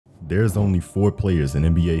there's only 4 players in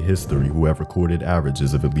NBA history who have recorded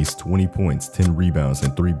averages of at least 20 points, 10 rebounds,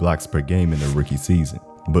 and 3 blocks per game in their rookie season.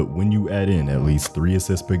 But when you add in at least 3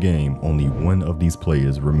 assists per game, only one of these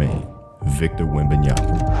players remain: Victor Wembanyama.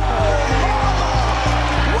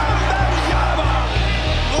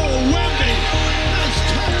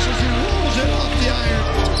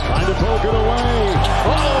 Poke it away.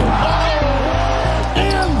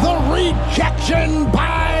 And the rejection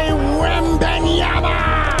by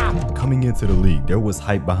Wembanyama. Coming into the league, there was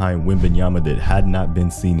hype behind Wembanyama that had not been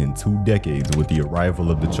seen in 2 decades with the arrival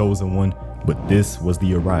of the Chosen One, but this was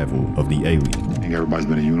the arrival of the alien. I think everybody's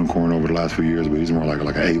been a unicorn over the last few years, but he's more like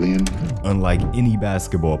an alien. Unlike any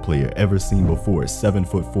basketball player ever seen before,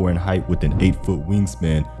 7'4" in height with an 8-foot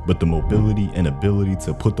wingspan, but the mobility and ability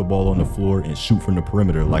to put the ball on the floor and shoot from the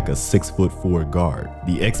perimeter like a 6'4" guard.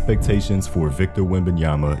 The expectations for Victor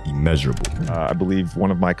Wembanyama immeasurable. I believe one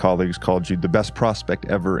of my colleagues called you the best prospect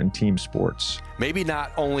ever in team sports. Maybe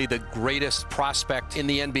not only the greatest prospect in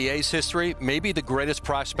the NBA's history, maybe the greatest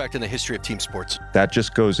prospect in the history of team sports. That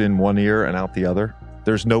just goes in one ear and out the other.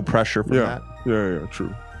 There's no pressure from that. Yeah,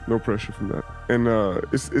 true. No pressure from that. And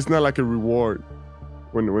it's not like a reward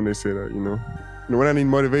when they say that, you know. When I need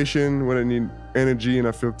motivation, when I need energy and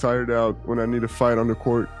I feel tired out, when I need a fight on the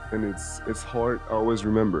court and it's hard, I always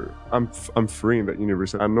remember I'm free in that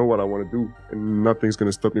universe. I know what I want to do and nothing's going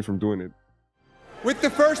to stop me from doing it. With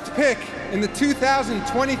the first pick in the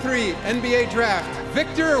 2023 NBA Draft,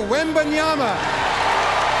 Victor Wembanyama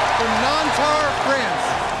from Nanterre,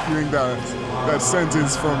 France. Hearing that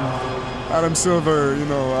sentence from Adam Silver, you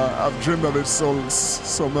know, I've dreamed of it so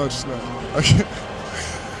much now.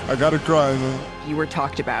 I gotta cry, man. You were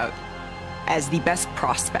talked about as the best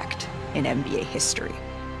prospect in NBA history.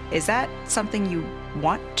 Is that something you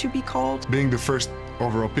want to be called? Being the first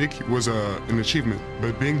overall pick was an achievement,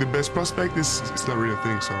 but being the best prospect it's not really a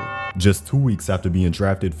thing. So just 2 weeks after being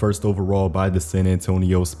drafted first overall by the San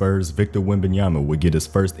Antonio Spurs, Victor Wembanyama would get his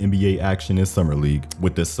first NBA action in Summer League,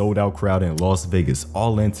 with the sold-out crowd in Las Vegas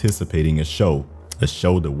all anticipating a show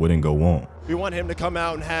that wouldn't go on. We want him to come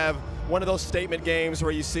out and have one of those statement games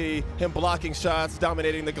where you see him blocking shots,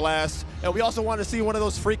 dominating the glass. And we also want to see one of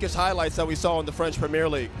those freakish highlights that we saw in the French Premier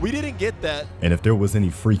League. We didn't get that. And if there was any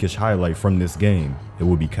freakish highlight from this game, it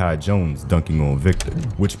would be Kai Jones dunking on Victor,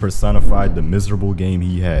 which personified the miserable game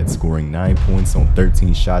he had, scoring 9 points on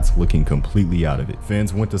 13 shots, looking completely out of it.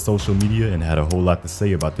 Fans went to social media and had a whole lot to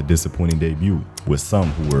say about the disappointing debut, with some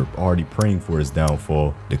who were already praying for his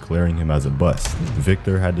downfall, declaring him as a bust.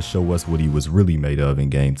 Victor had to show us what he was really made of in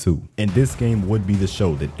Game 2. And this game would be the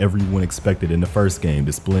show that everyone expected in the first game,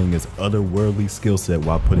 displaying his otherworldly skill set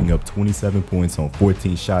while putting up 27 points on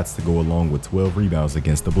 14 shots to go along with 12 rebounds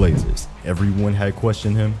against the Blazers. Everyone had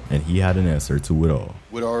questioned him, and he had an answer to it all.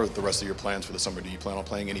 What are the rest of your plans for the summer? Do you plan on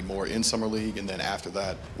playing any more in Summer League? And then after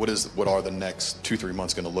that, what are the next 2-3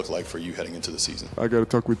 months going to look like for you heading into the season? I got to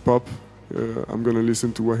talk with Pop. I'm going to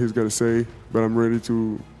listen to what he's got to say, but I'm ready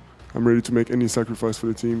to make any sacrifice for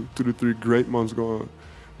the team. 2 to 3 great months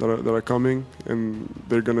that are coming, and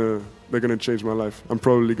they're gonna change my life. I'm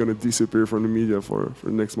probably gonna disappear from the media for the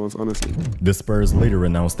next months, honestly. The Spurs later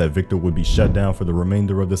announced that Victor would be shut down for the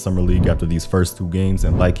remainder of the Summer League after these first 2 games,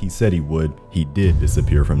 and like he said he would, he did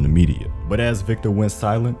disappear from the media. But as Victor went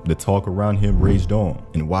silent, the talk around him raged on,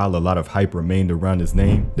 and while a lot of hype remained around his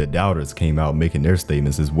name, the doubters came out making their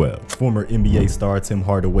statements as well. Former NBA star Tim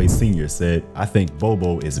Hardaway Sr. said, "I think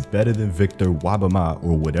Bobo is better than Victor Wembanyama,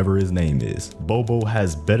 or whatever his name is. Bobo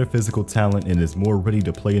has better physical talent and is more ready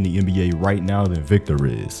to play in the NBA right now than Victor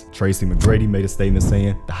is." Tracy McGrady made a statement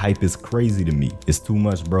saying, "The hype is crazy to me. It's too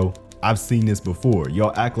much, bro. I've seen this before.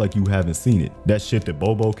 Y'all act like you haven't seen it. That shit that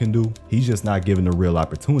Bobo can do, he's just not given a real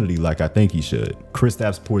opportunity like I think he should.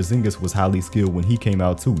 Kristaps Porzingis was highly skilled when he came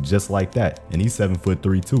out too, just like that. And he's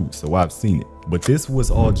 7'3" too, so I've seen it." But this was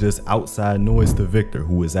all just outside noise to Victor,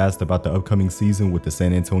 who was asked about the upcoming season with the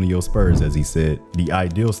San Antonio Spurs, as he said, "The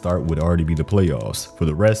ideal start would already be the playoffs. For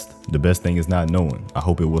the rest, the best thing is not knowing. I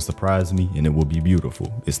hope it will surprise me and it will be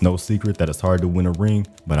beautiful. It's no secret that it's hard to win a ring,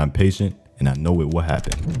 but I'm patient and I know it will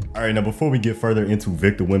happen." All right, now before we get further into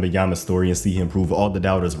Victor Wembanyama's story and see him prove all the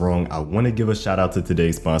doubters wrong, I want to give a shout out to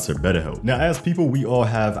today's sponsor, BetterHelp. Now, as people, we all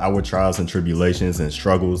have our trials and tribulations and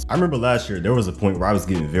struggles. I remember last year, there was a point where I was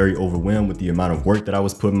getting very overwhelmed with the amount of work that I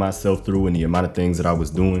was putting myself through and the amount of things that I was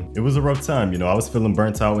doing. It was a rough time, you know, I was feeling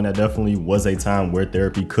burnt out, and that definitely was a time where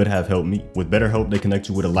therapy could have helped me. With BetterHelp, they connect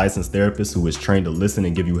you with a licensed therapist who is trained to listen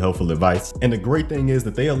and give you helpful advice. And the great thing is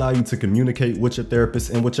that they allow you to communicate with your therapist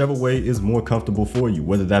in whichever way is more more comfortable for you,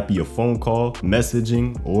 whether that be a phone call,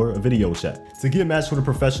 messaging, or a video chat. To get matched with a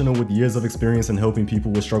professional with years of experience in helping people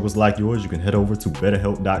with struggles like yours, you can head over to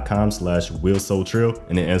betterhelp.com/WillSoTrill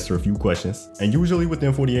and then answer a few questions. And usually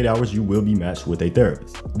within 48 hours, you will be matched with a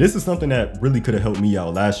therapist. This is something that really could have helped me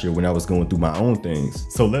out last year when I was going through my own things.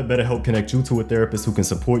 So let BetterHelp connect you to a therapist who can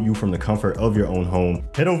support you from the comfort of your own home.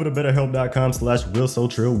 Head over to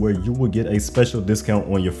betterhelp.com/WillSoTrill where you will get a special discount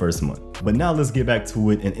on your first month. But now let's get back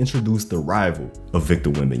to it and introduce the rival of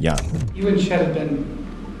Victor Wembanyama. You and Chet have been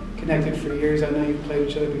connected for years. I know you've played with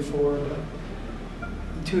each other before, but the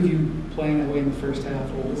two of you playing that way in the first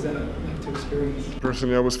half, what was that like to experience?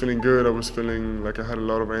 Personally, I was feeling good. I was feeling like I had a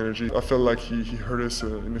lot of energy. I felt like he hurt us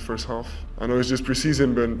in the first half. I know it's just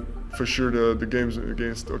preseason, but for sure the games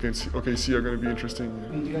against OKC are going to be interesting.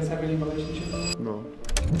 I mean, do you guys have any relationship? No.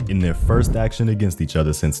 In their first action against each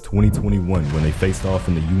other since 2021 when they faced off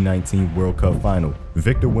in the U19 World Cup Final,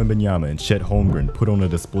 Victor Wembanyama and Chet Holmgren put on a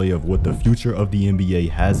display of what the future of the NBA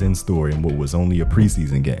has in store in what was only a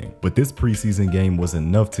preseason game. But this preseason game was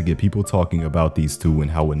enough to get people talking about these two and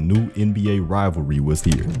how a new NBA rivalry was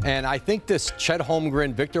here. And I think this Chet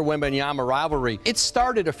Holmgren, Victor Wembanyama rivalry, it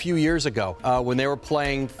started a few years ago when they were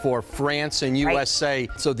playing for France and USA.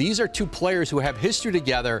 Right. So these are two players who have history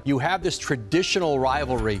together. You have this traditional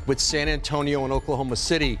rivalry with San Antonio and Oklahoma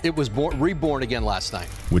City. It was reborn again last night.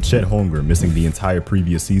 With Chet Holmgren missing the entire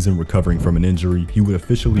previous season recovering from an injury, he would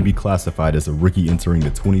officially be classified as a rookie entering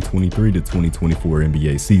the 2023 to 2024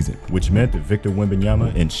 NBA season, which meant that Victor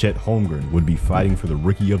Wembanyama and Chet Holmgren would be fighting for the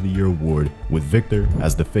Rookie of the Year award, with Victor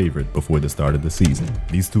as the favorite before the start of the season.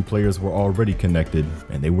 These two players were already connected,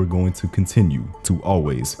 and they were going to continue to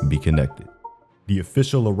always be connected. The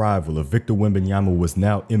official arrival of Victor Wembanyama was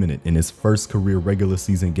now imminent in his first career regular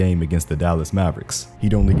season game against the Dallas Mavericks.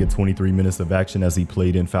 He'd only get 23 minutes of action as he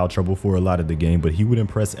played in foul trouble for a lot of the game, but he would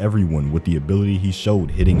impress everyone with the ability he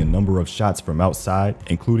showed hitting a number of shots from outside,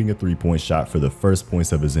 including a three-point shot for the first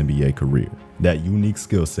points of his NBA career. That unique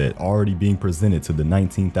skill set already being presented to the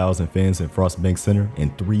 19,000 fans in Frost Bank Center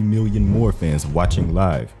and 3 million more fans watching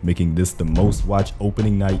live, making this the most watched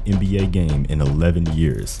opening night NBA game in 11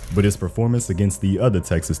 years. But his performance against the other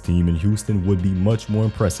Texas team in Houston would be much more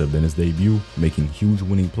impressive than his debut, making huge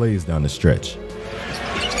winning plays down the stretch.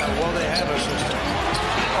 Well, they have us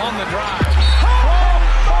on the drive.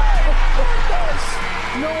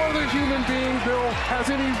 No other human being, Bill,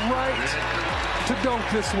 has any right to dunk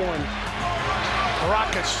this one.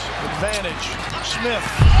 Rockets, advantage. Smith.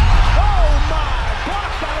 Oh my!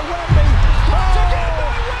 Blocked by Wemby. Blocked again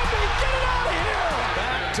by Wemby. Get it out of here!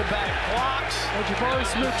 Back-to-back blocks. And Jabari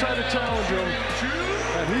Smith tried to challenge him,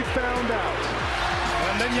 and he found out.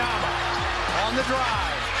 Wembanyama on the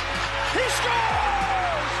drive. He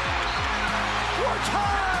scores! We're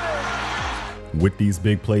tied! With these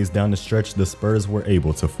big plays down the stretch, the Spurs were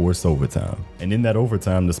able to force overtime. And in that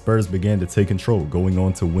overtime, the Spurs began to take control, going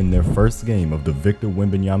on to win their first game of the Victor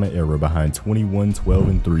Wembanyama era behind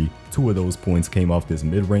 21-12-3. Two of those points came off this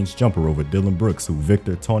mid-range jumper over Dylan Brooks, who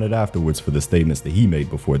Victor taunted afterwards for the statements that he made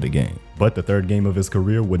before the game. But the third game of his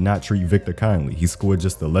career would not treat Victor kindly. He scored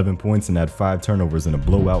just 11 points and had 5 turnovers in a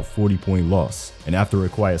blowout 40-point loss. And after a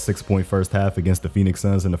quiet 6-point first half against the Phoenix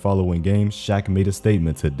Suns in the following game, Shaq made a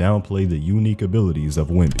statement to downplay the unique abilities of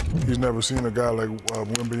Wemby. He's never seen a guy like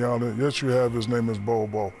Wembanyama. Yes, you have. His name is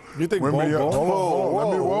Bobo. You think Bobo? Let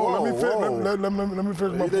me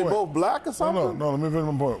finish my point. They both black or something? No, let me finish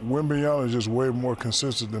my point. Wembanyama is just way more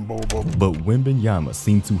consistent than Bobo. But Wembanyama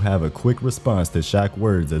seemed to have a quick response to Shaq's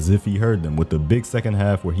words as if he heard them, with the big second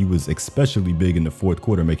half where he was especially big in the fourth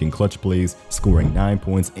quarter, making clutch plays, scoring 9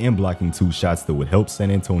 points and blocking 2 shots that would help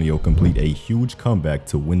San Antonio complete a huge comeback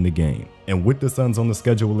to win the game. And with the Suns on the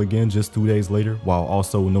schedule again just 2 days later, while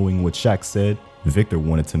also knowing what Shaq said, Victor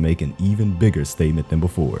wanted to make an even bigger statement than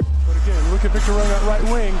before. But again, look at Victor running that right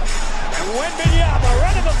wing. And Wembanyama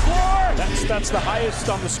running the floor. That's the highest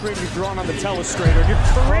on the screen you've drawn on the telestrator in your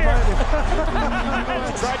career.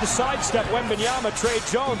 Tried to sidestep Wembanyama. Trey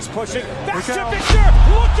Jones pushing. Back to Victor.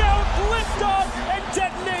 Look out. Lift off and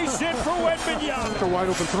detonation for Wembanyama. Victor wide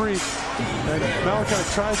open 3. And Malachi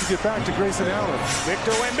tries to get back to Grayson Allen.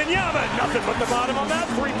 Victor Wembanyama. Nothing but the bottom on that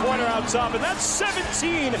three-pointer out top. And that's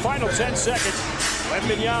 17. Final 10 seconds.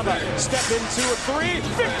 Wembanyama step into a 3.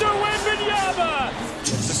 Victor Wembanyama.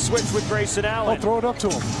 It's a switch with Grayson Allen. Throw it up to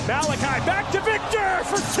him. Malachi back to Victor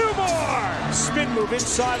for 2 more. Spin move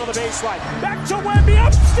inside on the baseline. Back to Wemby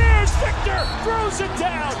upstairs. Victor throws it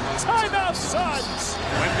down. Timeout Suns.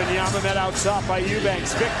 Wembanyama met out top by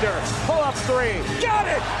Eubanks. Victor pull up 3. Got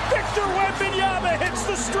it. Victor Wembanyama hits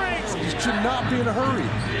the strings. He should not be in a hurry.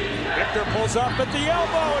 Victor pulls up at the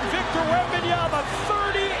elbow, and Victor Wembanyama,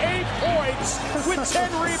 38 points with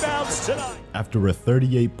 10 rebounds tonight. After a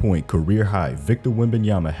 38-point career high, Victor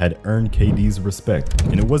Wembanyama had earned KD's respect.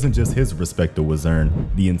 And it wasn't just his respect that was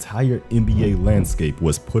earned. The entire NBA landscape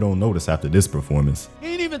was put on notice after this performance. He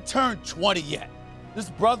ain't even turned 20 yet. This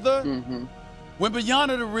brother,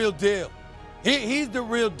 Wembanyama, the real deal. He's the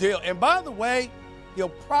real deal. And by the way, he'll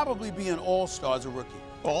probably be an all-star as a rookie.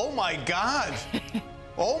 Oh, my God.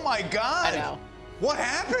 Oh, my God. I know. What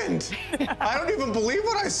happened? I don't even believe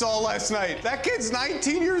what I saw last night. That kid's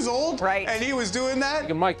 19 years old, right? And he was doing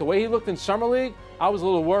that? And Mike, the way he looked in Summer League, I was a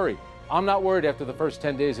little worried. I'm not worried after the first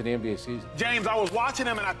 10 days of the NBA season. James, I was watching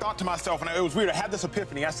him and I thought to myself, and it was weird, I had this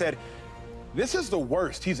epiphany. I said, this is the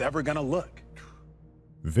worst he's ever gonna look.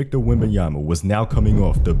 Victor Wembanyama was now coming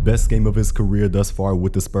off the best game of his career thus far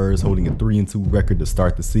with the Spurs, holding a 3-2 record to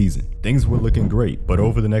start the season. Things were looking great, but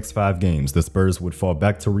over the next 5 games, the Spurs would fall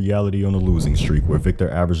back to reality on a losing streak where Victor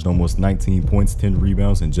averaged almost 19 points, 10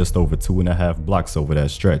 rebounds, and just over 2.5 blocks over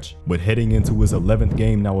that stretch. But heading into his 11th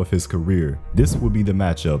game now of his career, this would be the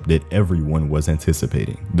matchup that everyone was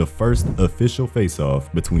anticipating. The first official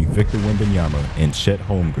face-off between Victor Wembanyama and Chet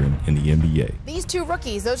Holmgren in the NBA. These two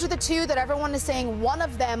rookies, those are the two that everyone is saying one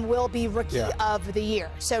of them will be Rookie of the Year.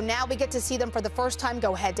 So now we get to see them for the first time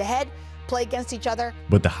go head-to-head, play against each other.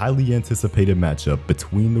 But the highly anticipated matchup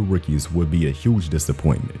between the rookies would be a huge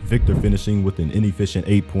disappointment. Victor finishing with an inefficient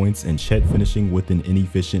 8 points and Chet finishing with an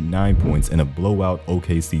inefficient 9 points in a blowout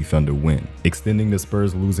OKC Thunder win, extending the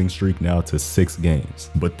Spurs losing streak now to 6 games.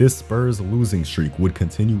 But this Spurs losing streak would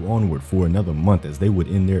continue onward for another month as they would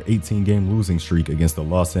end their 18-game losing streak against the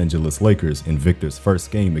Los Angeles Lakers in Victor's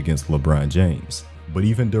first game against LeBron James. But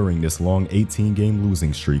even during this long 18-game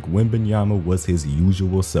losing streak, Wembanyama was his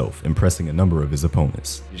usual self, impressing a number of his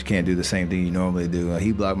opponents. You just can't do the same thing you normally do.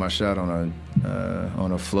 He blocked my shot on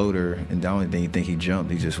a floater, and the only thing you think he jumped,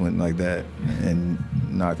 he just went like that and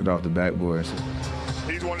knocked it off the backboard.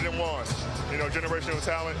 He's one of them ones, you know, generational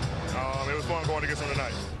talent. It was fun going against him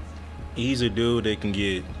tonight. He's a dude that can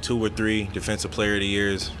get 2 or 3 Defensive Player of the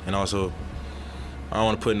Years, and also, I don't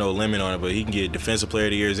want to put no limit on it, but he can get Defensive Player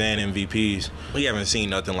of the Years and MVPs. We haven't seen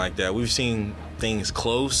nothing like that. We've seen things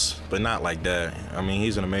close, but not like that. I mean,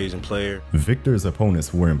 he's an amazing player. Victor's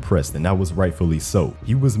opponents were impressed, and that was rightfully so.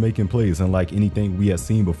 He was making plays unlike anything we had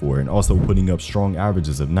seen before, and also putting up strong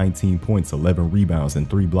averages of 19 points, 11 rebounds, and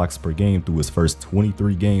 3 blocks per game through his first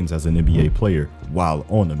 23 games as an NBA player, while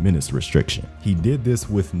on a minutes restriction. He did this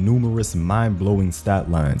with numerous mind-blowing stat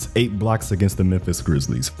lines: 8 blocks against the Memphis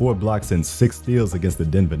Grizzlies, 4 blocks and 6 steals against the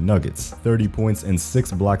Denver Nuggets, 30 points and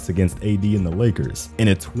 6 blocks against AD and the Lakers, and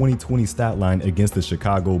a 20-20 stat line against the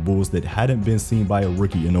Chicago Bulls that hadn't been seen by a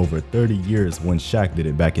rookie in over 30 years when Shaq did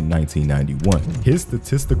it back in 1991. His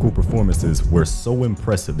statistical performances were so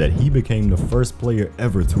impressive that he became the first player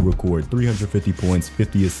ever to record 350 points,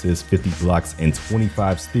 50 assists, 50 blocks, and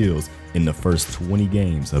 25 steals in the first 20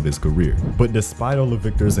 games of his career. But despite all of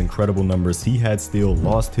Victor's incredible numbers, he had still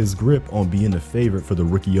lost his grip on being the favorite for the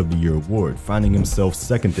Rookie of the Year award, finding himself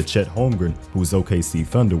second to Chet Holmgren, whose OKC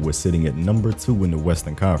Thunder was sitting at number 2 in the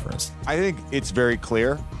Western Conference. I think it's very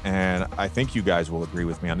clear, and I think you guys will agree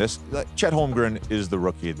with me on this, that Chet Holmgren is the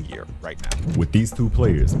Rookie of the Year right now. With these two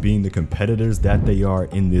players being the competitors that they are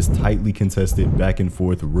in this tightly contested back and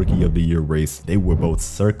forth Rookie of the Year race, they were both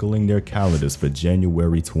circling their calendars for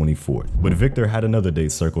January 24th. But Victor had another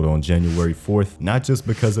date circled on January 4th, not just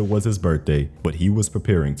because it was his birthday, but he was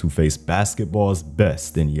preparing to face basketball's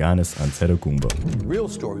best in Giannis Antetokounmpo. The real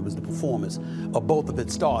story was the performance of both of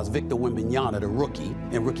its stars, Victor Wembanyama, the rookie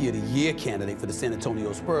and Rookie of the Year candidate for the San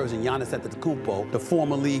Antonio Spurs, and Giannis Antetokounmpo, the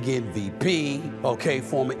former league MVP,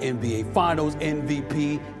 former NBA Finals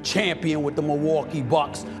MVP, champion with the Milwaukee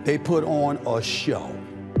Bucks. They put on a show.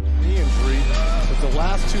 Knee injury, but the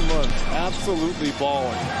last 2 months absolutely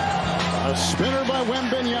balling. A spinner by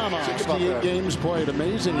Wembanyama. 68 games played.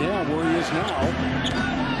 Amazing, where he is now.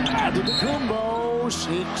 Antetokounmpo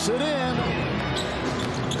seeks it in.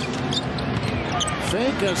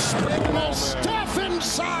 Fake a spin, stuff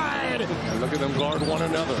inside. And look at them guard one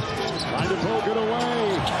another. Trying to poke it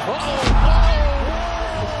away.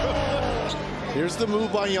 Here's the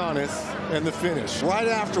move by Giannis and the finish. Right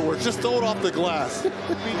afterwards, just throw it off the glass. Be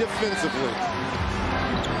defensively.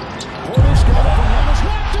 Portis got it from Giannis,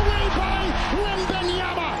 knocked away by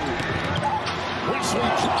Wembanyama. Wesley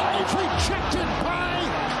drives, rejected by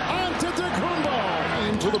Antetokounmpo.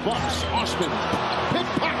 Into the Bucks, Austin,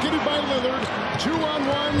 pickpocketed by Lillard.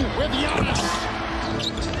 2-on-1 with Giannis.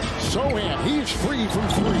 Sohan, he's free from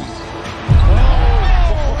 3.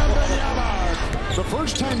 Wembanyama. The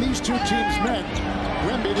first time these two teams met,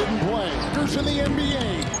 Wemby didn't play. First in the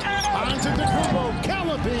NBA. Antetokounmpo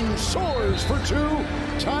galloping, soars for two.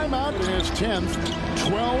 Timeout in his 10th.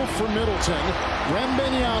 12 for Middleton.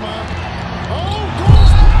 Wembanyama. Oh,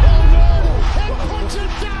 goes. Oh, no. And puts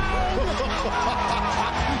it down.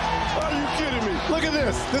 Are you kidding me? Look at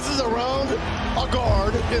this. This is around a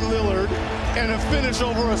guard in Lillard and a finish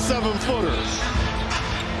over a 7-footer.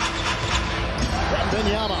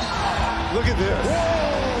 Wembanyama. Look at this.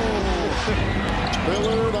 Whoa.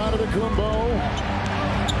 Lillard out of the Antetokounmpo.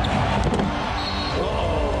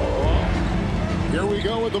 Here we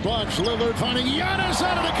go with the Bucks. Lillard finding Giannis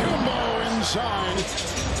Antetokounmpo inside.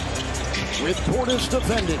 With Portis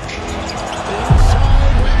defending. Inside,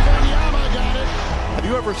 Wembanyama got it. Have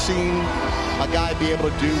you ever seen a guy be able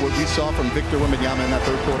to do what we saw from Victor Wembanyama in that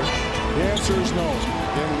third quarter? The answer is no.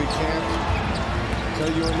 Then we can't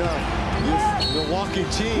tell you enough. This Milwaukee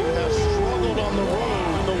team has struggled on the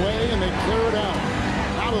road in the way, and they clear it out.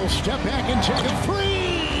 Now they'll step back and take a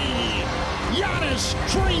three. Giannis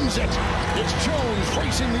drains it. It's Jones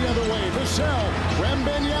racing the other way. Vassell,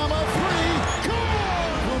 Wembanyama three.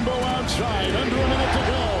 Kumbo outside. Under a minute to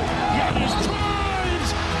go. Giannis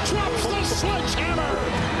drives. Drops the sledgehammer.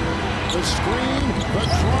 The screen. The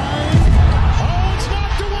drive. Oh, it's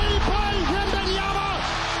knocked away by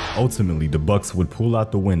Wembanyama. Ultimately, the Bucks would pull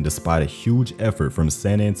out the win despite a huge effort from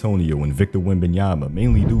San Antonio and Victor Wembanyama,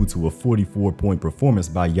 mainly due to a 44-point performance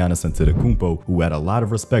by Giannis Antetokounmpo, who had a lot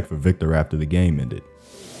of respect for Victor after the game ended.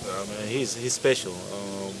 Man, he's special.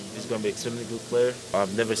 He's going to be an extremely good player.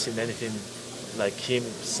 I've never seen anything like him,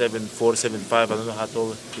 7'4", 7'5". I don't know how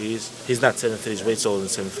tall he is. He's not 7'3", he's way taller than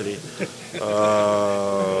 7'3".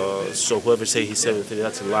 So whoever say he's 7'3",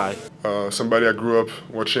 that's a lie. Somebody I grew up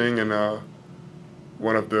watching, and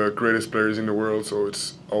one of the greatest players in the world, so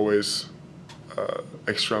it's always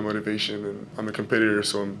extra motivation. And I'm a competitor,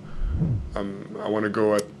 so I want to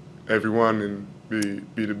go at everyone and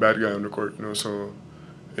be the bad guy on the court, you know. So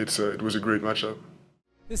it was a great matchup.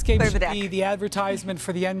 This game should be the advertisement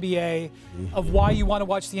for the NBA of why you want to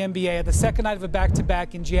watch the NBA. The second night of a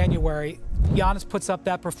back-to-back in January, Giannis puts up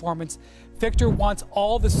that performance. Victor wants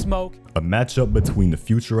all the smoke. A matchup between the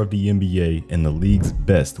future of the NBA and the league's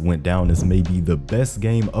best went down as maybe the best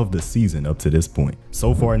game of the season up to this point.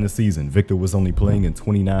 So far in the season, Victor was only playing in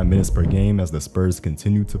 29 minutes per game as the Spurs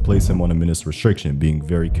continued to place him on a minutes restriction, being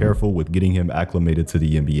very careful with getting him acclimated to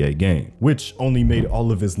the NBA game, which only made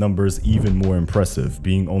all of his numbers even more impressive,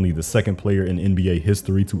 being only the second player in NBA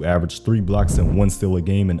history to average 3 blocks and 1 steal a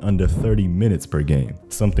game in under 30 minutes per game,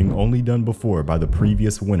 something only done before by the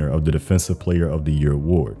previous winner of the Defensive Player of the Year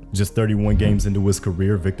award. Just 31 games into his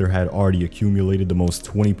career, Victor had already accumulated the most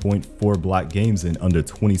 20.4 block games in under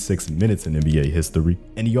 26 minutes in NBA history,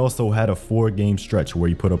 and he also had a 4-game stretch where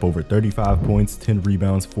he put up over 35 points, 10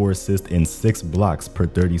 rebounds, 4 assists, and 6 blocks per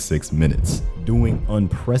 36 minutes, doing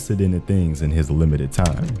unprecedented things in his limited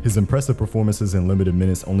time. His impressive performances in limited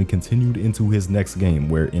minutes only continued into his next game,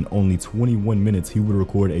 where in only 21 minutes he would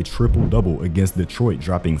record a triple-double against Detroit,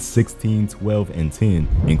 dropping 16, 12, and 10,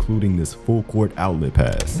 including this full-court outlet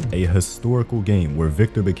pass. A historical game where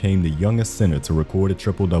Victor became the youngest center to record a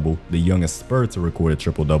triple-double, the youngest Spur to record a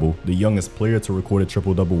triple-double, the youngest player to record a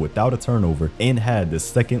triple-double without a turnover, and had the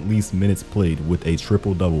second least minutes played with a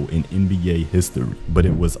triple-double in NBA history. But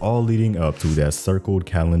it was all leading up to that circled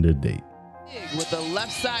calendar date. With the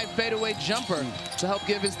left side fadeaway jumper to help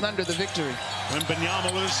give his Thunder the victory.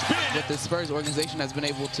 Wembanyama with a spin. What the Spurs organization has been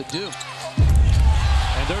able to do.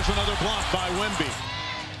 And there's another block by Wemby.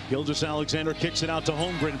 Gilgeous-Alexander kicks it out to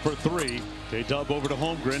Holmgren for 3. K-Dub over to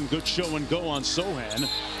Holmgren. Good show and go on Sohan.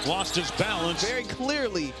 Lost his balance. Very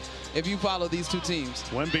clearly, if you follow these two teams.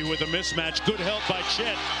 Wemby with a mismatch. Good help by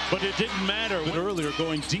Chet, but it didn't matter. Earlier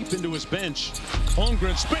going deep into his bench.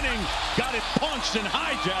 Holmgren spinning. Got it punched and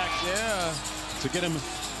hijacked. Yeah. To get him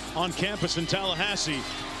on campus in Tallahassee.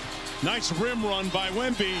 Nice rim run by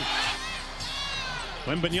Wemby.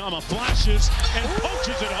 Wembanyama flashes and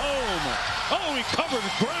punches it home. Oh, he covered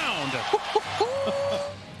ground.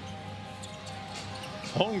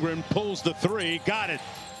 Holmgren pulls the 3, got it.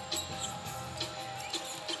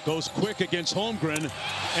 Goes quick against Holmgren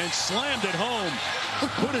and slammed it home.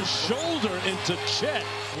 Put his shoulder into Chet.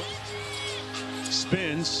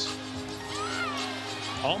 Spins.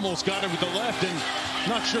 Almost got it with the left, and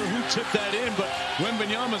not sure who tipped that in, but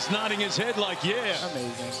Wembanyama's nodding his head like, yeah.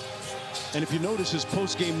 Amazing. And if you notice his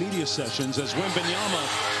post-game media sessions, as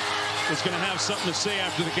Wembanyama is going to have something to say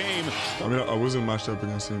after the game. I mean, I wasn't matched up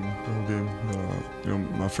against him the whole game. You know,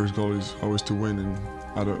 my first goal is always to win, and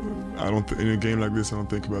I don't in a game like this, I don't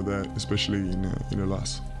think about that, especially in a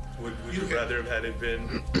loss. Would you rather have had it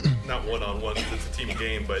been not one-on-one, it's a team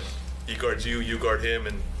game, but he guards you, you guard him,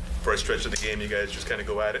 and first stretch of the game, you guys just kind of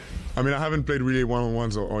go at it? I mean, I haven't played really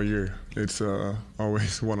one-on-ones all year. It's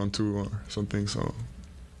always one-on-two or something, so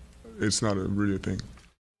it's not really a thing.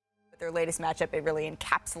 With their latest matchup, it really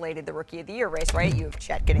encapsulated the Rookie of the Year race, right? You have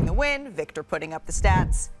Chet getting the win, Victor putting up the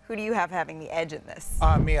stats. Who do you have having the edge in this?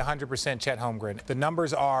 Me, 100% Chet Holmgren. The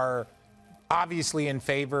numbers are obviously in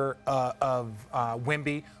favor of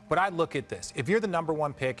Wemby, but I look at this. If you're the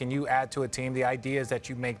 #1 pick and you add to a team, the idea is that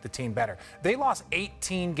you make the team better. They lost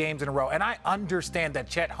 18 games in a row, and I understand that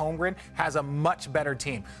Chet Holmgren has a much better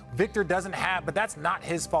team. Victor doesn't have, but that's not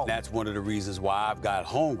his fault. That's one of the reasons why I've got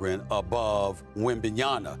Holmgren above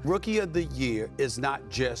Wembanyama. Rookie of the Year is not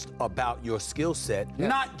just about your skill set,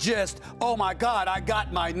 not just, oh my God, I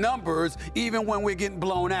got my numbers, even when we're getting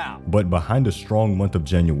blown out. But behind a strong month of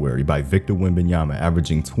January by Victor Wembanyama,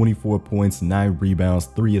 averaging 24 points, 9 rebounds,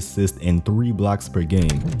 3 assists, and 3 blocks per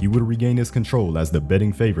game, he would regain his control as the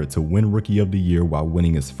betting favorite to win Rookie of the Year while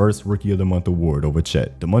winning his first Rookie of the Month award over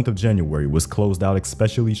Chet. The month of January was closed out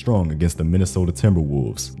especially strong against the Minnesota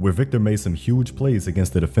Timberwolves, where Victor made some huge plays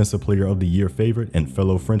against the Defensive Player of the Year favorite and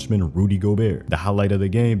fellow Frenchman Rudy Gobert. The highlight of the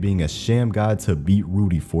game being a sham guide to beat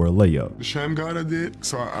Rudy for a layup. The sham guide I did,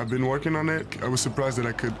 so I've been working on it. I was surprised that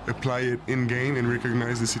I could apply it in-game and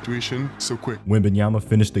recognize the situation so quick. Wembanyama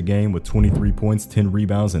finished the game with 23 points, 10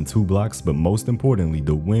 rebounds, and 2 blocks, but most importantly,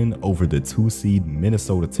 the win over the 2-seed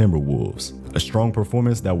Minnesota Timberwolves. A strong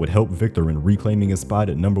performance that would help Victor in reclaiming his spot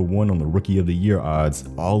at #1 on the Rookie of the Year odds,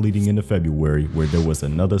 all leading into February, where there was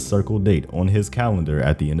another circled date on his calendar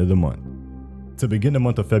at the end of the month. To begin the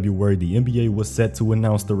month of February, the NBA was set to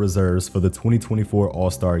announce the reserves for the 2024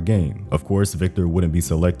 All-Star Game. Of course, Victor wouldn't be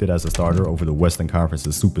selected as a starter over the Western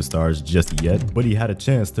Conference's superstars just yet, but he had a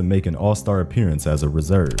chance to make an All-Star appearance as a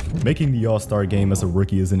reserve. Making the All-Star Game as a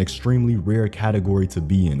rookie is an extremely rare category to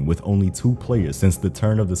be in, with only 2 players since the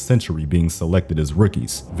turn of the century being selected as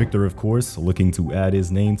rookies. Victor, of course, looking to add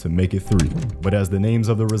his name to make it 3. But as the names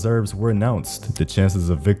of the reserves were announced, the chances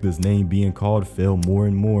of Victor's name being called fell more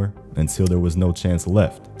and more until there was no chance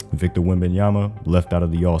left. Victor Wembanyama left out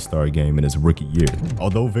of the All-Star game in his rookie year.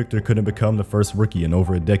 Although Victor couldn't become the first rookie in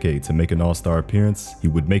over a decade to make an All-Star appearance, he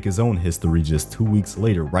would make his own history just 2 weeks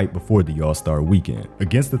later, right before the All-Star weekend.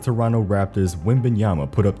 Against the Toronto Raptors, Wembanyama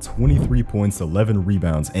put up 23 points, 11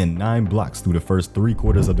 rebounds, and 9 blocks through the first 3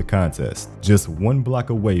 quarters of the contest, just 1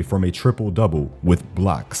 block away from a triple-double with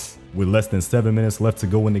blocks. With less than 7 minutes left to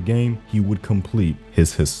go in the game, he would complete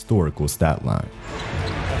his historical stat line.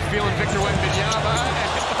 Feeling Victor Wembanyama,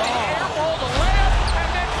 airball the layup,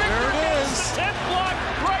 and then Victor gets the 10th block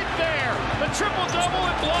right there. The triple-double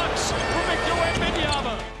in blocks for Victor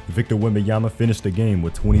Wembanyama. Victor Wembanyama finished the game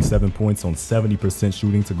with 27 points on 70%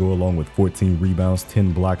 shooting to go along with 14 rebounds,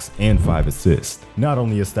 10 blocks, and 5 assists. Not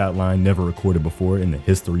only a stat line never recorded before in the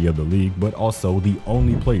history of the league, but also the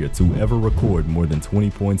only player to ever record more than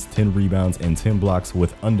 20 points, 10 rebounds, and 10 blocks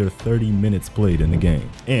with under 30 minutes played in the game.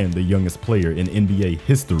 And the youngest player in NBA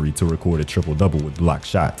history to record a triple-double with block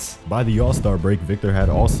shots. By the All-Star break, Victor had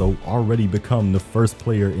also already become the first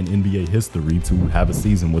player in NBA history to have a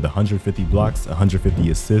season with 150 blocks,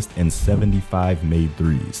 150 assists, and 75 made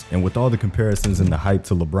threes. And with all the comparisons and the hype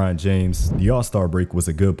to LeBron James, the All-Star break was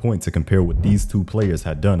a good point to compare what these 2 players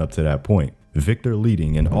had done up to that point. Victor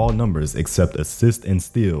leading in all numbers except assists and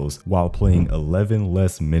steals while playing 11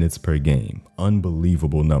 less minutes per game.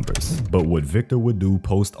 Unbelievable numbers. But what Victor would do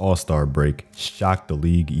post All-Star break shocked the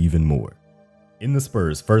league even more. In the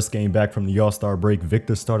Spurs' first game back from the All-Star break,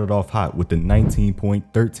 Victor started off hot with the 19-point,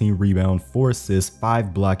 13 rebound, 4 assists,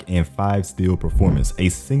 5 block, and 5 steal performance, a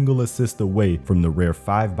single assist away from the rare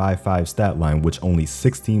 5x5 stat line which only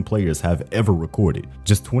 16 players have ever recorded.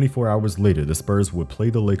 Just 24 hours later, the Spurs would play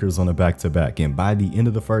the Lakers on a back-to-back, and by the end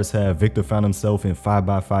of the first half, Victor found himself in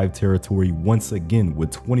 5x5 territory once again with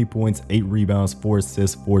 20 points, 8 rebounds, 4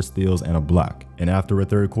 assists, 4 steals, and a block. And after a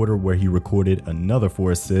third quarter where he recorded another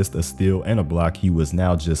 4 assists, a steal, and a block, he was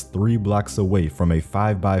now just 3 blocks away from a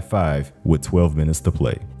 5x5 with 12 minutes to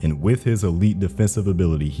play. And with his elite defensive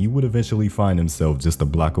ability, he would eventually find himself just a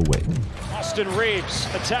block away. Austin Reeves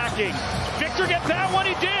attacking. Victor gets that one,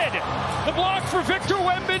 he did! The block for Victor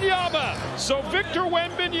Wembanyama. So Victor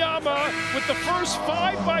Wembanyama with the first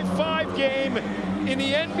 5x5 game in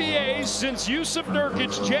the NBA since Yusuf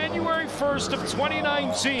Nurkic, January 1st of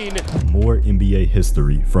 2019. More NBA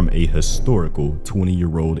history from a historical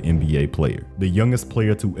 20-year-old NBA player. The youngest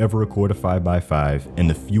player to ever record a 5x5 and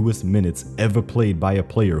the fewest minutes ever played by a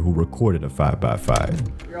player who recorded a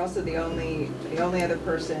 5x5. You're also the only other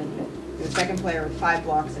person, the second player with 5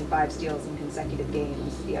 blocks and 5 steals in consecutive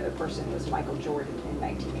games. The other person was Michael Jordan in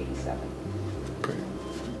 1987. Okay.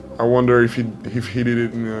 I wonder if he did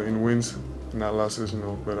it in wins. not losses, you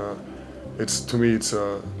know. But it's, to me, it's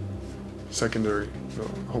secondary. You know,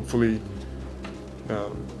 hopefully,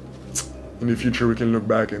 in the future we can look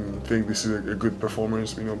back and think this is a good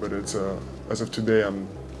performance, you know. But it's as of today,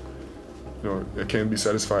 I can't be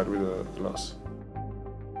satisfied with a loss.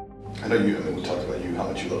 I know you. I mean, we talked about you, how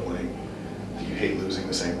much you love winning. Do you hate losing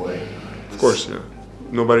the same way? Of course, yeah.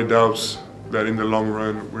 Nobody doubts that in the long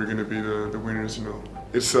run we're gonna be the winners, you know.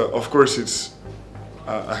 It's of course it's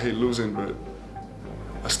I hate losing, but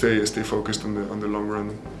I stay focused on the long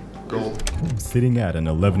run goal. Sitting at an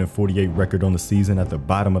 11-48 record on the season at the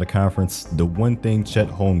bottom of the conference, the one thing Chet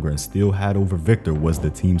Holmgren still had over Victor was the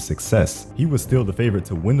team's success. He was still the favorite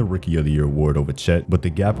to win the Rookie of the Year award over Chet, but the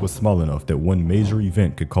gap was small enough that one major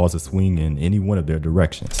event could cause a swing in any one of their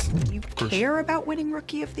directions. Do you care about winning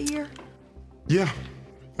Rookie of the Year? Yeah,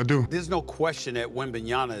 I do. There's no question that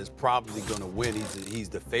Wembanyama is probably going to win. He's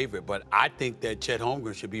the favorite, but I think that Chet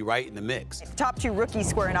Holmgren should be right in the mix. Top two rookies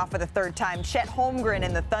squaring off for the third time. Chet Holmgren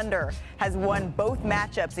and the Thunder has won both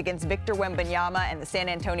matchups against Victor Wembanyama and the San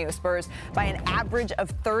Antonio Spurs by an average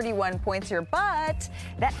of 31 points here, but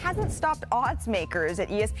that hasn't stopped odds makers at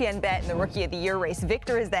ESPN Bet in the Rookie of the Year race.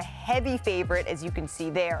 Victor is the heavy favorite, as you can see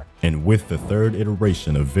there. And with the third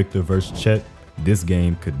iteration of Victor versus Chet, this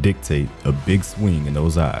game could dictate a big swing in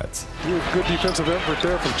those odds. Good defensive effort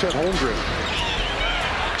there from Chet Holmgren.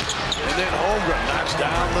 And then Holmgren knocks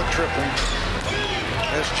down the triple.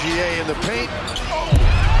 SGA in the paint.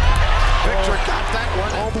 Victor got that one.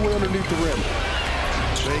 All the way underneath the rim.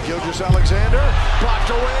 Shai Gilgeous-Alexander blocked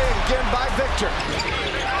away again by Victor.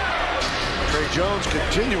 Trey Jones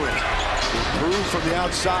continuing to improve from the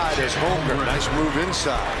outside as Holmgren. Nice move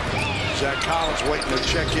inside. Zach Collins waiting to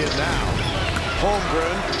check in now.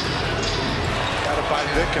 Holmgren got it by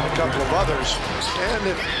Vic and a couple of others. And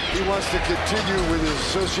if he wants to continue with his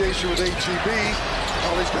association with HEB,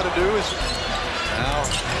 all he's got to do is now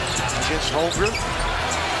against Holmgren.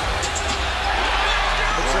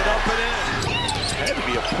 Puts it up and in. Had to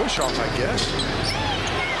be a push-off, I guess.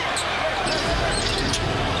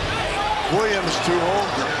 Williams to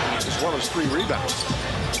Holmgren, as well as 3 rebounds.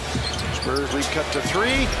 Spurs lead cut to 3,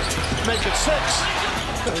 make it 6.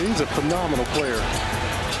 He's a phenomenal player.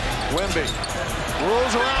 Wemby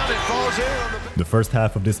rolls around and falls in. The first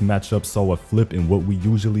half of this matchup saw a flip in what we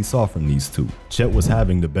usually saw from these two. Chet was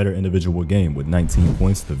having the better individual game with 19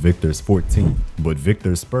 points to Victor's 14, but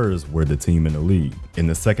Victor's Spurs were the team in the lead. In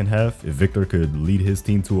the second half, if Victor could lead his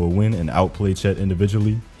team to a win and outplay Chet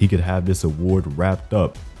individually, he could have this award wrapped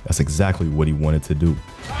up. That's exactly what he wanted to do.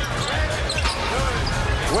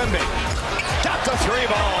 Wemby got the 3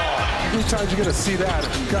 ball. How many times are you going to see that? A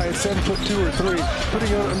guy at 7'2" or 3,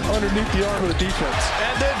 putting it underneath the arm of the defense.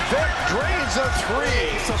 And then Vic drains a 3.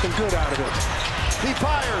 Something good out of it. He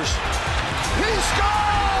fires. He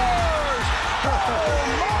scores! Oh,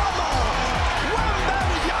 mama!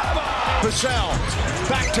 Wembanyama! Vassell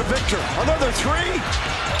back to Victor. Another 3.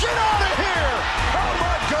 Get out of here! Oh,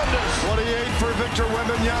 my goodness! 28 for Victor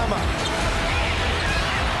Wembanyama.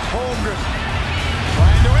 Holmgren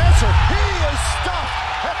trying to answer. He is stuffed.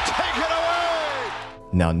 Take it away!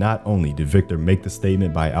 Now, not only did Victor make the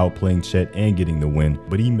statement by outplaying Chet and getting the win,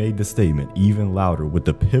 but he made the statement even louder with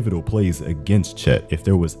the pivotal plays against Chet. If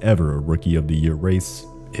there was ever a Rookie of the Year race,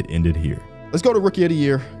 it ended here. Let's go to Rookie of the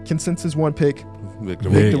Year. Consensus 1 pick. Victor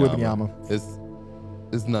Wembanyama.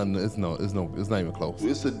 It's not even close.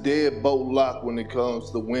 It's a dead boat lock when it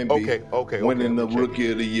comes to Wemby winning the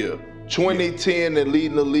Rookie of the Year. 2010 and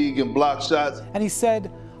leading the league in block shots. And he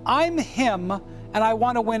said, I'm him, and I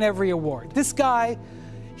want to win every award. This guy,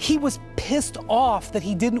 he was pissed off that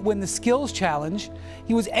he didn't win the skills challenge.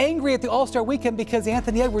 He was angry at the All-Star weekend because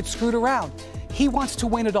Anthony Edwards screwed around. He wants to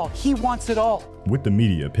win it all. He wants it all. With the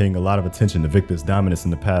media paying a lot of attention to Victor's dominance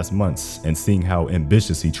in the past months and seeing how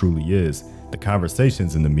ambitious he truly is, the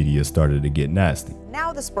conversations in the media started to get nasty.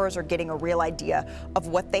 Now the Spurs are getting a real idea of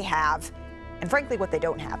what they have and frankly what they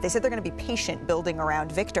don't have. They said they're going to be patient building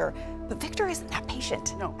around Victor, but Victor isn't that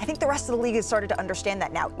patient. No. I think the rest of the league has started to understand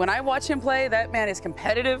that now. When I watch him play, that man is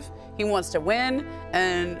competitive. He wants to win.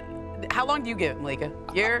 And how long do you give him, Malika?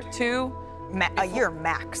 Year, 2? A year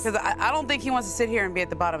max. Because I don't think he wants to sit here and be at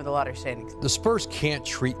the bottom of the lottery standings. The Spurs can't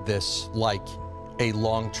treat this like a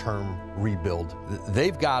long-term rebuild.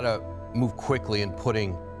 They've got to move quickly in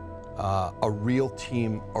putting a real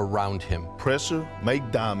team around him. Pressure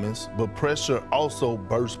make diamonds, but pressure also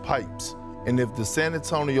bursts pipes. And if the San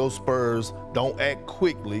Antonio Spurs don't act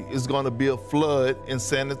quickly, it's going to be a flood in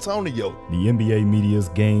San Antonio. The NBA media's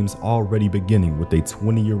games already beginning with a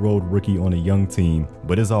 20-year-old rookie on a young team,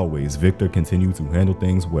 but as always, Victor continued to handle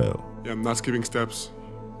things well. Yeah, I'm not skipping steps.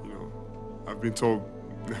 You know, I've been told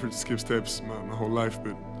never skipped steps my whole life,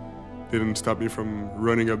 but didn't stop me from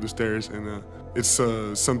running up the stairs. And it's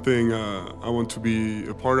something I want to be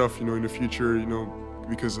a part of, in the future,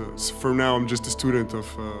 because for now I'm just a student of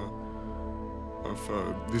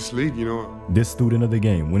this league, This student of the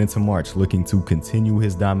game went into March looking to continue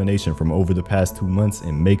his domination from over the past 2 months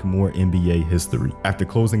and make more NBA history. After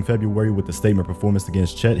closing February with a statement performance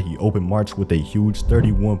against Chet, he opened March with a huge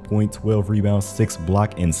 31 point, 12 rebounds, 6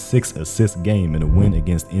 block, and 6 assist game in a win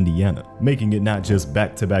against Indiana, making it not just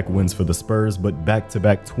back-to-back wins for the Spurs, but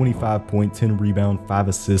back-to-back 25 point, 10 rebound, 5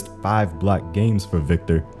 assist, 5 block games for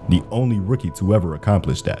Victor, the only rookie to ever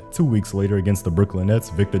accomplish that. 2 weeks later against the Brooklyn Nets,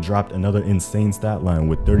 Victor dropped another insane stat line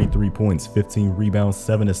with 33 points, 15 rebounds,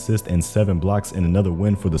 7 assists, and 7 blocks in another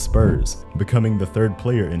win for the Spurs, becoming the 3rd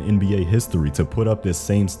player in NBA history to put up this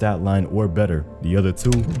same stat line or better. The other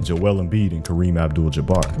two, Joel Embiid and Kareem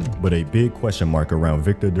Abdul-Jabbar. But a big question mark around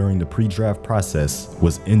Victor during the pre-draft process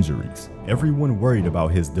was injuries. Everyone worried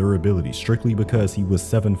about his durability strictly because he was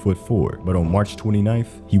 7'4", but on March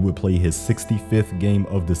 29th, he would play his 65th game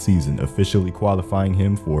of the season, officially qualifying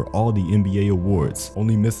him for all the NBA awards,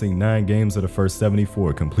 only missing 9 games of the first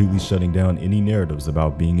 74, completely shutting down any narratives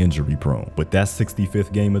about being injury prone. But that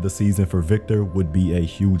 65th game of the season for Victor would be a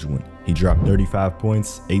huge one. He dropped 35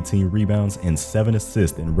 points, 18 rebounds, and 7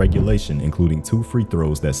 assists in regulation, including 2 free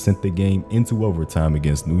throws that sent the game into overtime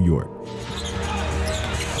against New York.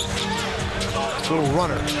 Little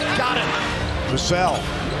runner. Got it. Vassell.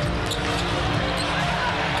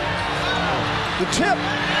 The tip.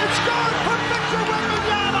 It's good for Victor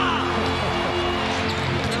Wembanyama.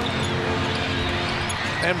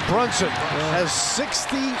 And Brunson has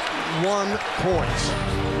 61 points.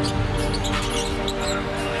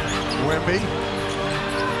 Wemby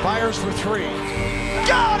fires for 3.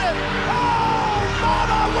 Got it! Oh,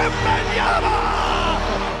 Mama Wembanyama!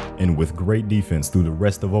 And with great defense through the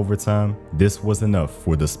rest of overtime, this was enough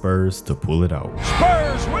for the Spurs to pull it out.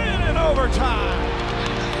 Spurs win in overtime.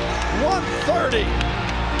 130,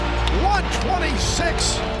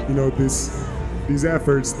 126. These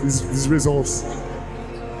efforts, these results,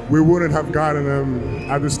 we wouldn't have gotten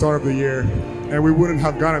them at the start of the year, and we wouldn't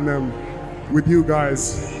have gotten them with you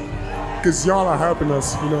guys, because y'all are helping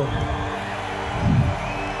us.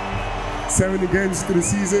 70 games to the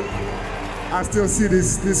season. I still see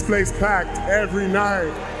this place packed every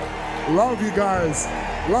night. Love you guys.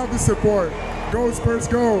 Love the support. Go Spurs,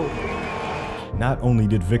 go. Not only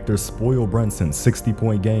did Victor spoil Brunson's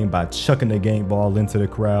 60-point game by chucking the game ball into the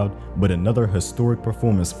crowd, but another historic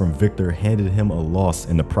performance from Victor handed him a loss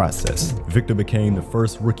in the process. Victor became the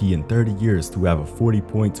first rookie in 30 years to have a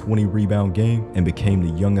 40-point, 20-rebound game and became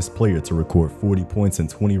the youngest player to record 40 points and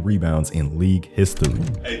 20 rebounds in league history.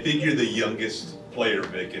 I think you're the youngest player,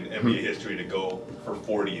 Vic, in NBA history to go for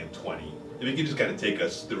 40 and 20. If you could just kind of take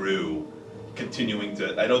us through continuing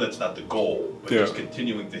to, I know that's not the goal, but just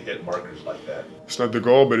continuing to hit markers like that. It's not the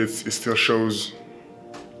goal, but it still shows,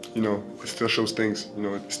 it still shows things,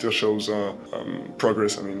 it still shows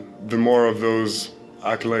progress. I mean, the more of those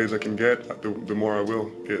accolades I can get, the more I will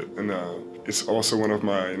get. And it's also one of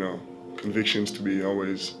my, convictions to be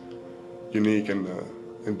always unique and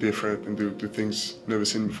different and do things never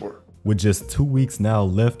seen before. With just 2 weeks now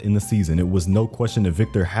left in the season, it was no question that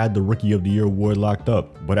Victor had the Rookie of the Year award locked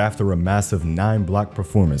up. But after a massive 9-block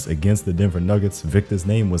performance against the Denver Nuggets, Victor's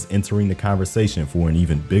name was entering the conversation for an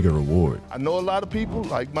even bigger award. I know a lot of people,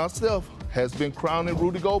 like myself, has been crowning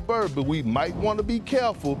Rudy Gobert, but we might want to be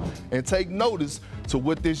careful and take notice to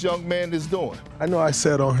what this young man is doing. I know I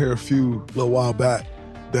said on here a little while back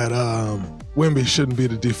that Wemby shouldn't be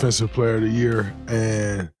the Defensive Player of the Year,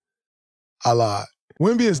 and I lied.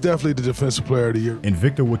 Wemby is definitely the Defensive Player of the Year. And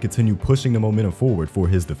Victor would continue pushing the momentum forward for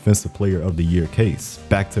his Defensive Player of the Year case.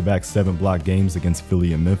 Back-to-back 7-block games against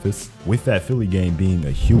Philly and Memphis, with that Philly game being a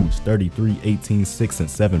huge 33, 18, 6, and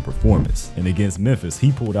 7 performance. And against Memphis,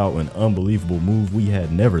 he pulled out an unbelievable move we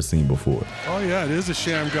had never seen before. Oh yeah, it is a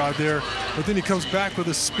sham god there, but then he comes back with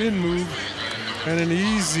a spin move and an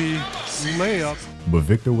easy layup. But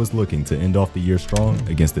Victor was looking to end off the year strong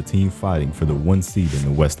against a team fighting for the 1 seed in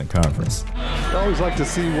the Western Conference. I always like to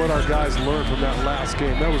see what our guys learned from that last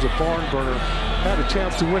game. That was a barn burner. Had a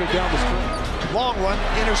chance to win it down the stretch. Long one,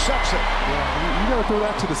 intercepts it. Yeah, you gotta throw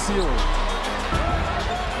that to the ceiling.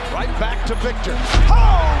 Right back to Victor.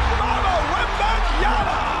 Oh, Mama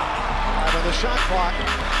Wembanyama! Out of the shot clock.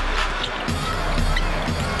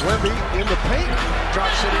 Wemby in the paint,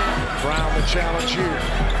 drops it in. Brown the challenge here.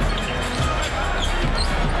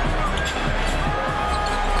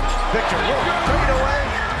 Victor will fade away,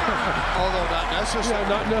 although not necessary. Yeah,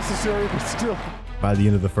 not necessary, but still. By the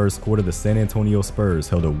end of the first quarter, the San Antonio Spurs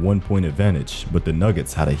held a 1-point advantage, but the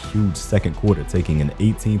Nuggets had a huge second quarter, taking an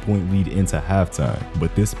 18-point lead into halftime.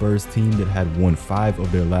 But this Spurs team that had won 5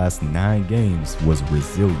 of their last 9 games was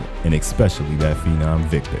resilient, and especially that phenom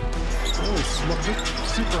Victor.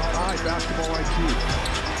 Super high basketball IQ.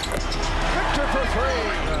 Victor for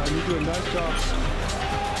 3. You do a nice job.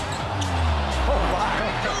 Oh, wow.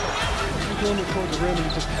 You're going toward the rim and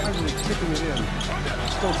you're just casually kicking it in.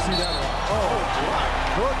 Just don't see that a lot. Oh,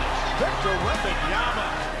 good. Victor Wembanyama.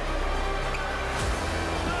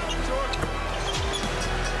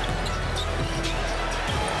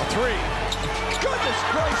 A 3. Goodness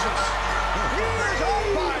gracious. He is on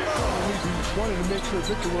fire. He wanted to make sure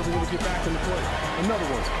Victor wasn't going to get back in the play. Another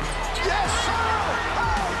one. Yes, sir.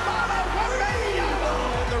 Oh, Mama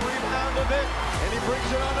Wembanyama. The rebound of it, and he brings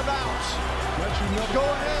it on the bounce. Go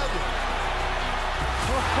ahead.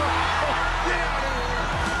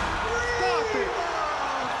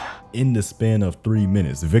 In the span of 3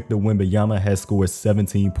 minutes, Victor Wembanyama had scored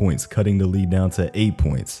 17 points, cutting the lead down to 8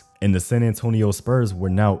 points. And the San Antonio Spurs were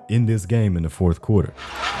now in this game in the fourth quarter.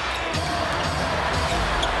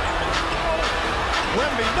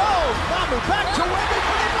 Wemby, no! Mamu back to Wemby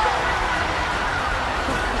for the block!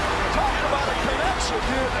 Talk about a connection.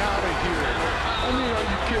 Get out of here. I mean, are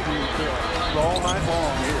you kidding me, Phil? All night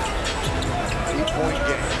long here. 8-point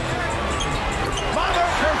game. Mamu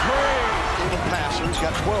for 3! Even passer. He's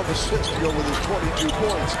got 12 assists to go with his 22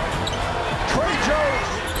 points. Trey Jones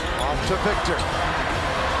off to Victor.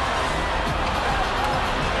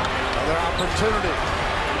 Another opportunity.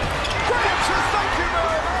 Francis, thank you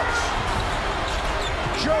very much.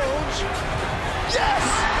 Jones. Yes!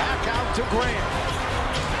 Back out to Grant.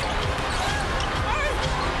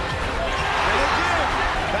 And again,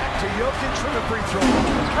 back to Jokic for the free throw.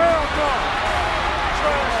 Hell no!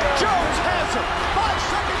 Jones has it. 5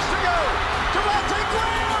 seconds to go. Devontae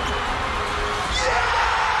Graham.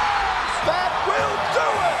 Yes! That will do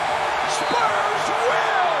it. Spurs win.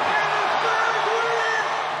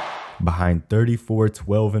 Behind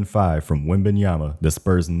 34-12-5 from Wembanyama, the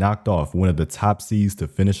Spurs knocked off one of the top seeds to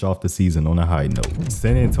finish off the season on a high note.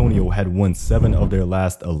 San Antonio had won 7 of their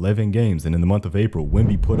last 11 games, and in the month of April,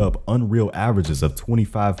 Wemby put up unreal averages of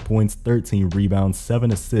 25 points, 13 rebounds,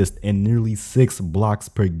 7 assists, and nearly 6 blocks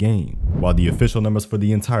per game. While the official numbers for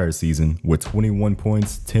the entire season were 21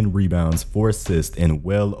 points, 10 rebounds, 4 assists, and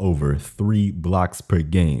well over 3 blocks per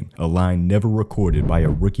game, a line never recorded by a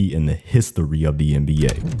rookie in the history of the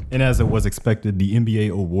NBA. And as it was expected, the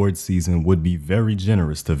NBA awards season would be very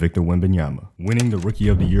generous to Victor Wembanyama, winning the Rookie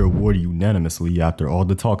of the Year award unanimously after all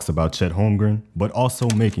the talks about Chet Holmgren, but also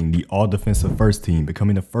making the All-Defensive First Team,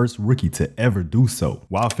 becoming the first rookie to ever do so,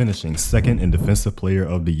 while finishing second in Defensive Player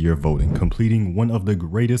of the Year voting, completing one of the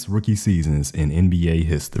greatest rookie seasons in NBA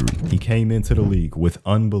history. He came into the league with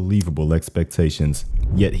unbelievable expectations,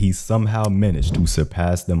 yet he somehow managed to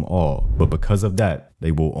surpass them all, but because of that,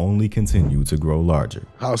 they will only continue to grow larger.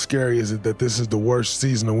 How scary is it that this is the worst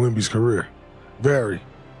season of Wemby's career? Very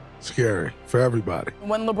scary for everybody.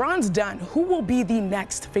 When LeBron's done, who will be the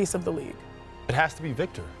next face of the league? It has to be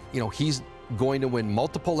Victor. You know, he's going to win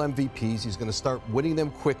multiple MVPs. He's going to start winning them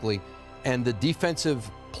quickly. And the Defensive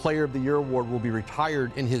Player of the Year award will be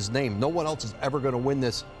retired in his name. No one else is ever going to win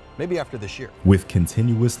this, maybe after this year. With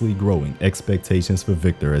continuously growing expectations for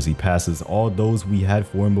Victor as he passes all those we had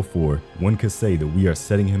for him before, one could say that we are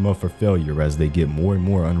setting him up for failure as they get more and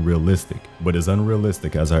more unrealistic. But as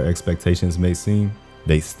unrealistic as our expectations may seem,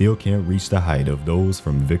 they still can't reach the height of those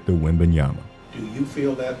from Victor Wembanyama. Do you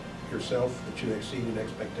feel that yourself, that you exceeded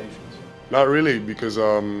expectations? Not really, because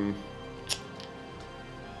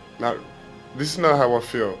this is not how I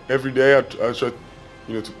feel. Every day I try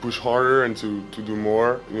to push harder and to do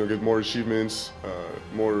more, get more achievements,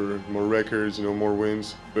 more records, more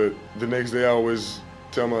wins. But the next day I always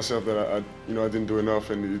tell myself that I didn't do enough,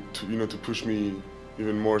 and to push me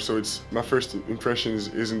even more. So it's my first impression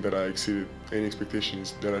isn't that I exceeded any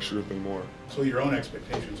expectations, that I should have done more. So your own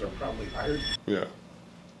expectations are probably higher? Yeah.